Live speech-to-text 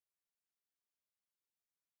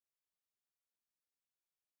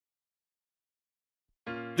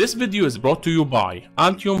This video is brought to you by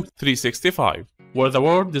Altium 365, where the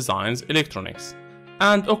world designs electronics,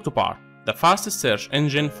 and Octopar, the fastest search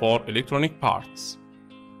engine for electronic parts.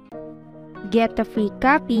 Get a free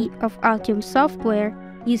copy of Altium software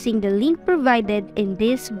using the link provided in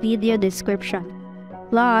this video description.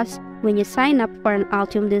 Plus, when you sign up for an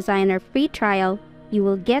Altium Designer free trial, you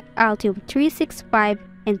will get Altium 365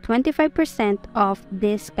 and 25% off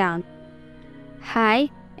discount. Hi,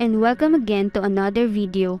 and welcome again to another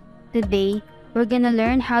video. Today, we're gonna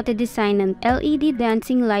learn how to design an LED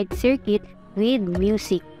dancing light circuit with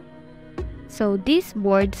music. So this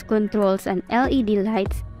board controls an LED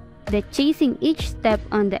lights that chasing each step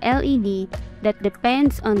on the LED that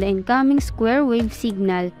depends on the incoming square wave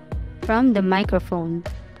signal from the microphone.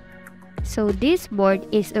 So this board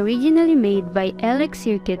is originally made by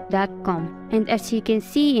lxcircuit.com, and as you can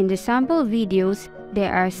see in the sample videos,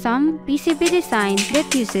 there are some PCB designs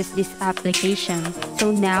that uses this application. So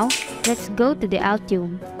now, let's go to the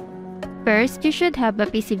Altium. First, you should have a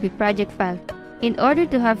PCB project file. In order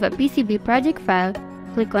to have a PCB project file,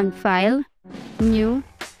 click on File, New,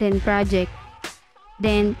 then Project.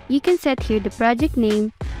 Then, you can set here the project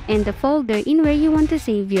name and the folder in where you want to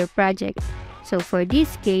save your project. So for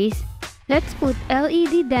this case, let's put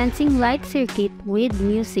LED dancing light circuit with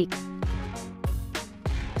music.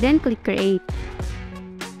 Then click Create.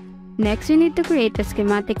 Next, we need to create a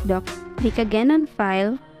schematic doc. Click again on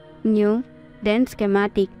File, New, then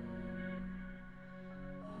Schematic.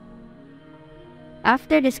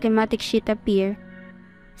 After the schematic sheet appear,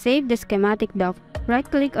 save the schematic doc.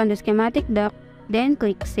 Right-click on the schematic doc, then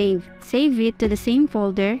click Save. Save it to the same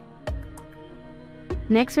folder.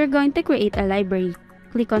 Next, we're going to create a library.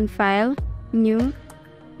 Click on File, New,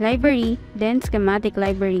 Library, then Schematic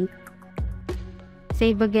Library.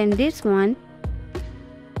 Save again this one.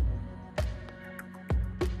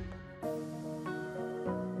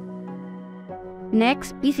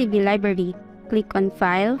 Next, PCB library. Click on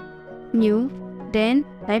File, New, then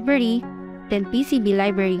Library, then PCB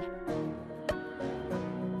library.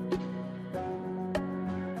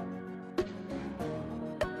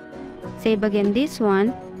 Save again this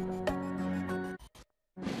one.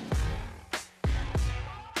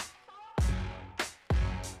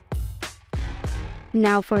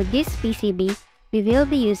 Now for this PCB, we will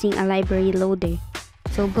be using a library loader.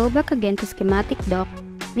 So go back again to schematic doc.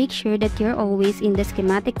 Make sure that you're always in the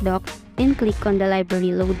schematic doc and click on the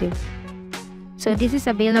library loader. So this is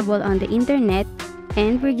available on the internet,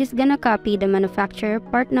 and we're just gonna copy the manufacturer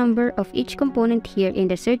part number of each component here in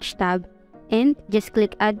the search tab and just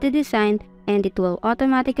click Add to Design, and it will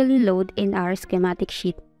automatically load in our schematic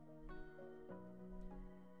sheet.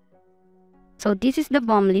 So this is the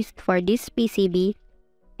BOM list for this PCB,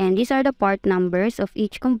 and these are the part numbers of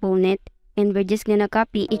each component, and we're just gonna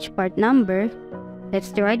copy each part number.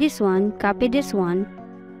 Let's try this one, copy this one,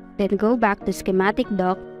 then go back to schematic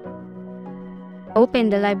doc, open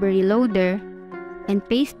the library loader, and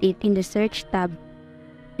paste it in the search tab.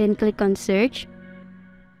 Then click on search,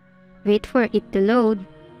 wait for it to load,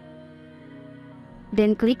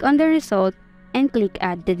 then click on the result and click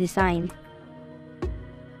Add to Design.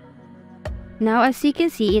 Now as you can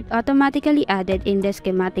see, it automatically added in the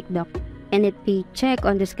schematic doc, and if we check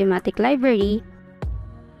on the schematic library,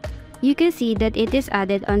 you can see that it is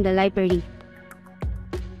added on the library.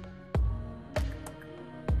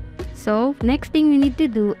 So next thing we need to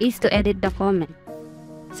do is to edit the comment.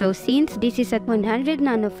 So since this is at 100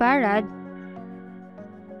 nanofarad,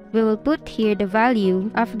 we will put here the value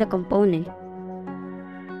of the component.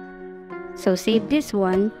 So save this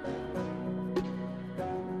one.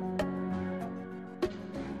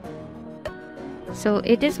 So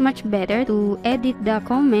it is much better to edit the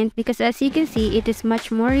comment because as you can see, it is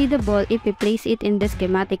much more readable if we place it in the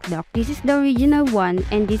schematic doc. This is the original one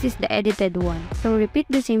and this is the edited one. So repeat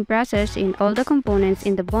the same process in all the components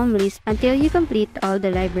in the BOM list until you complete all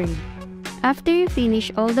the library. After you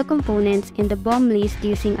finish all the components in the BOM list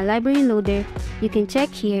using a library loader, you can check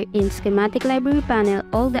here in schematic library panel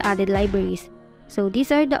all the added libraries. So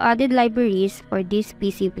these are the added libraries for this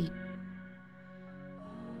PCB.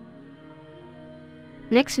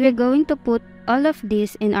 Next, we're going to put all of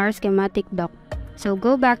this in our schematic doc. So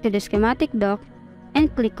go back to the schematic doc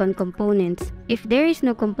and click on Components. If there is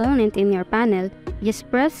no component in your panel,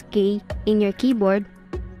 just press K in your keyboard,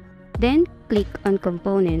 then click on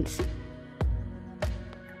Components.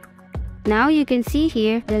 Now you can see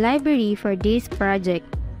here the library for this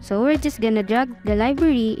project. So we're just gonna drag the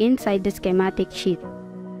library inside the schematic sheet.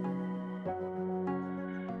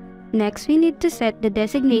 Next, we need to set the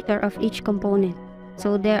designator of each component.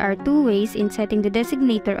 So there are two ways in setting the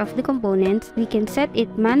designator of the components. We can set it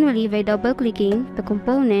manually by double-clicking the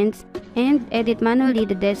components and edit manually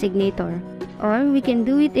the designator. Or we can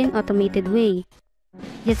do it in automated way.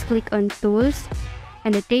 Just click on Tools,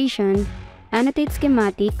 Annotation, Annotate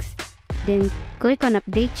Schematics, then click on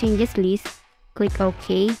Update Changes List, click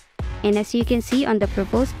OK, and as you can see on the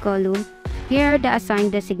proposed column, here are the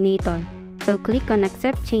assigned designator. So click on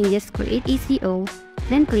Accept Changes, Create ECO,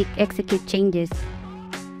 then click Execute Changes.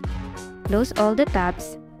 Close all the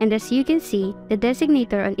tabs, and as you can see, the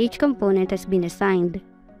designator on each component has been assigned.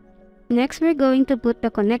 Next, we're going to put the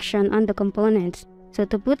connection on the components. So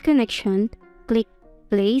to put connection, click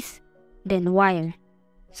Place, then Wire.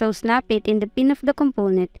 So snap it in the pin of the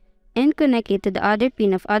component and connect it to the other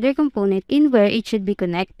pin of other component in where it should be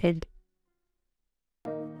connected.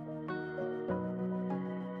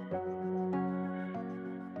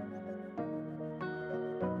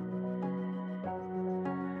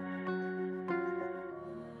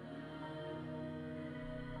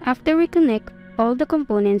 After we connect all the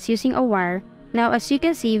components using a wire, now as you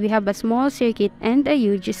can see, we have a small circuit and a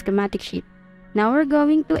huge schematic sheet. Now we're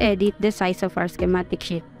going to edit the size of our schematic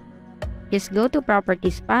sheet. Just go to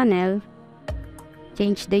Properties panel,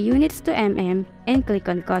 change the units to mm, and click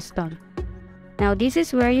on Custom. Now this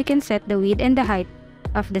is where you can set the width and the height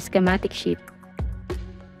of the schematic sheet.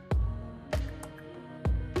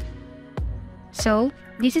 So,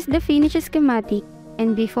 this is the finished schematic,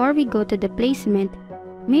 and before we go to the placement,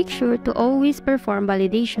 make sure to always perform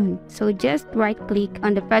validation. So just right-click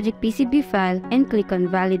on the project PCB file and click on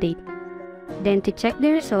Validate. Then to check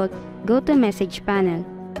the result, go to Message panel.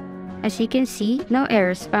 As you can see, no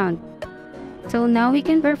errors found. So now we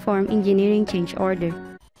can perform engineering change order.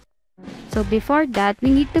 So before that,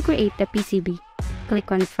 we need to create the PCB.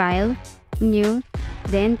 Click on File, New,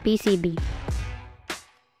 then PCB.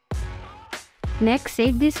 Next,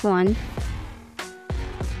 save this one.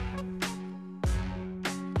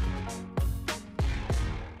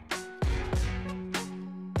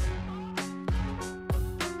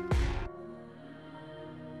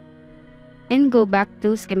 And go back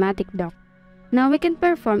to Schematic Doc. Now we can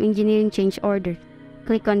perform engineering change order.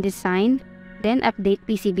 Click on Design, then Update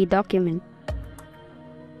PCB document.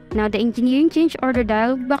 Now the engineering change order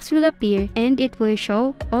dialog box will appear and it will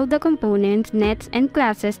show all the components, nets, and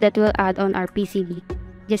classes that will add on our PCB.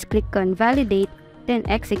 Just click on Validate, then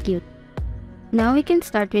Execute. Now we can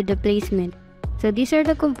start with the placement. So these are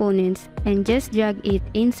the components and just drag it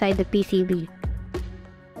inside the PCB.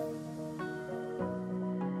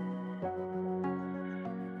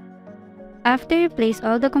 After you place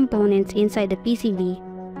all the components inside the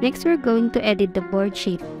PCB, next we're going to edit the board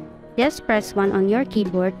shape. Just press 1 on your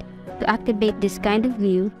keyboard to activate this kind of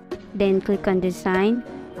view, then click on Design,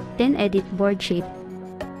 then Edit Board Shape.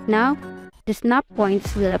 Now, the snap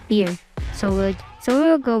points will appear, so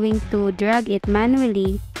we're going to drag it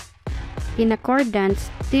manually in accordance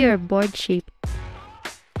to your board shape.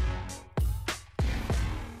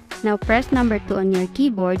 Now press number 2 on your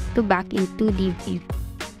keyboard to back in 2D view.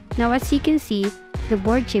 Now as you can see, the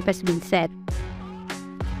board shape has been set.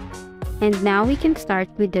 And now we can start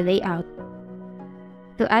with the layout.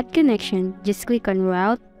 To add connection, just click on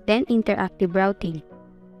Route, then Interactive Routing.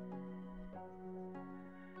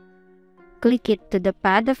 Click it to the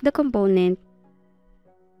pad of the component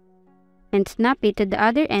and snap it to the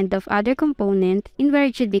other end of other component in where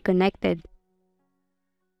it should be connected.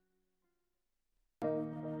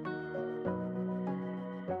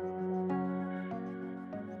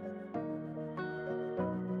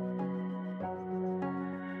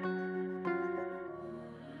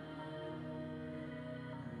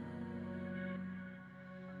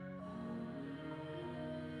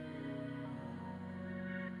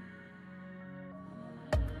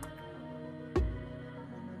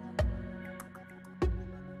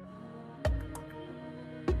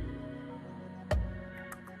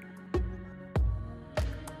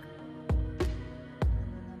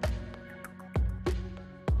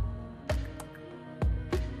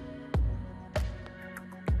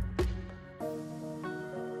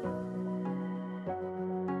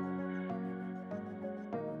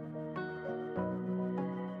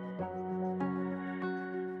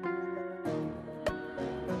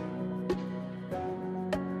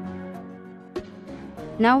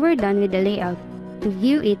 Now we're done with the layout. To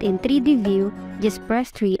view it in 3D view, just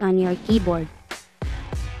press 3 on your keyboard.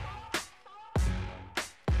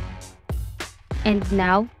 And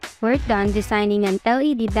now, we're done designing an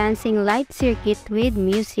LED dancing light circuit with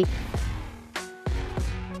music.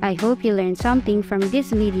 I hope you learned something from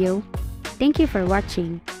this video. Thank you for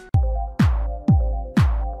watching.